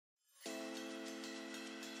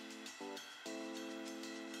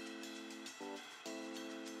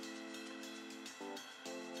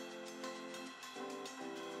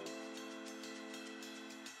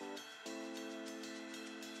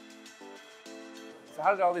So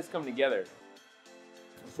how did all this come together?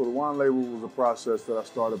 So the wine label was a process that I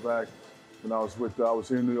started back when I was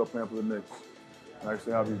here in New York playing for the Knicks. I used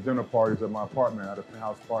to have these dinner parties at my apartment. I had a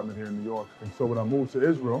penthouse apartment here in New York. And so when I moved to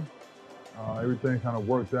Israel, everything kind of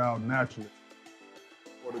worked out naturally.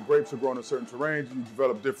 Well, the grapes are grown in certain terrains, and you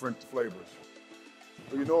develop different flavors.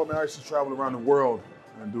 Well, you know, man, I used to travel around the world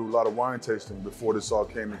and do a lot of wine tasting before this all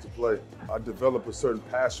came into play. I developed a certain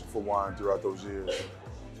passion for wine throughout those years.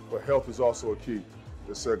 But health is also a key.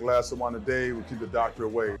 They say a glass of wine a day will keep the doctor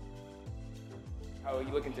away. How are you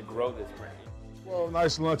looking to grow this brand? Well,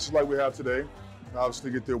 nice lunches like we have today.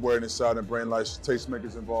 Obviously get the awareness out and bring like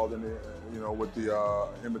tastemakers involved in it, with the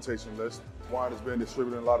invitation list. Wine has been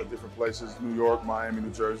distributed in a lot of different places, New York, Miami,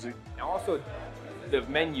 New Jersey. And also the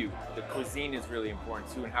menu, the cuisine is really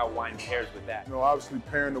important too, and how wine pairs with that. Obviously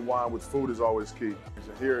pairing the wine with food is always key.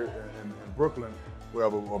 Here in Brooklyn, we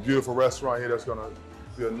have a beautiful restaurant here that's gonna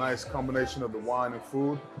be a nice combination of the wine and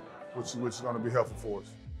food, which is gonna be helpful for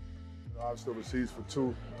us. I was overseas for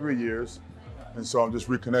 2-3 years, and so I'm just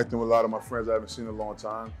reconnecting with a lot of my friends I haven't seen in a long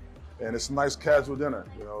time. And it's a nice casual dinner.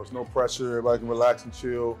 It's no pressure, everybody can relax and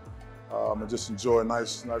chill, and just enjoy a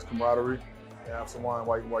nice camaraderie and have some wine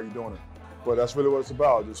while you're doing it. But that's really what it's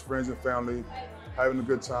about, just friends and family, having a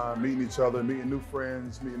good time, meeting each other, meeting new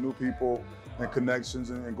friends, meeting new people, and connections,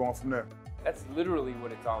 and going from there. That's literally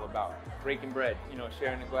what it's all about. Breaking bread,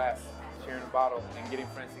 sharing a glass, sharing a bottle, and getting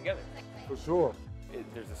friends together. For sure.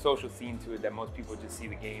 There's a social scene to it that most people just see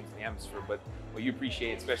the games and the atmosphere, but what you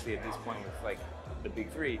appreciate, especially at this point with like the big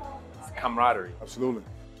three, is camaraderie. Absolutely.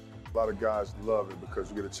 A lot of guys love it because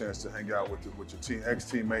you get a chance to hang out with your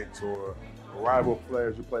ex-teammates or rival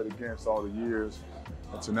players you played against all the years,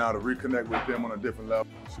 and to now to reconnect with them on a different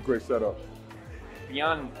level. It's a great setup.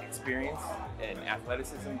 Beyond experience and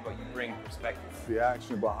athleticism, but you bring perspective. The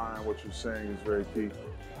action behind what you're saying is very key.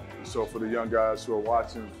 So for the young guys who are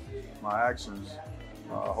watching my actions,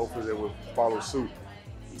 hopefully they will follow suit.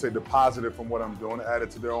 Take the positive from what I'm doing, add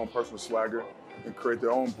it to their own personal swagger, and create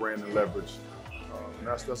their own brand and leverage. And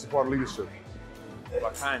that's a part of leadership.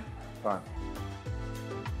 About time. Time.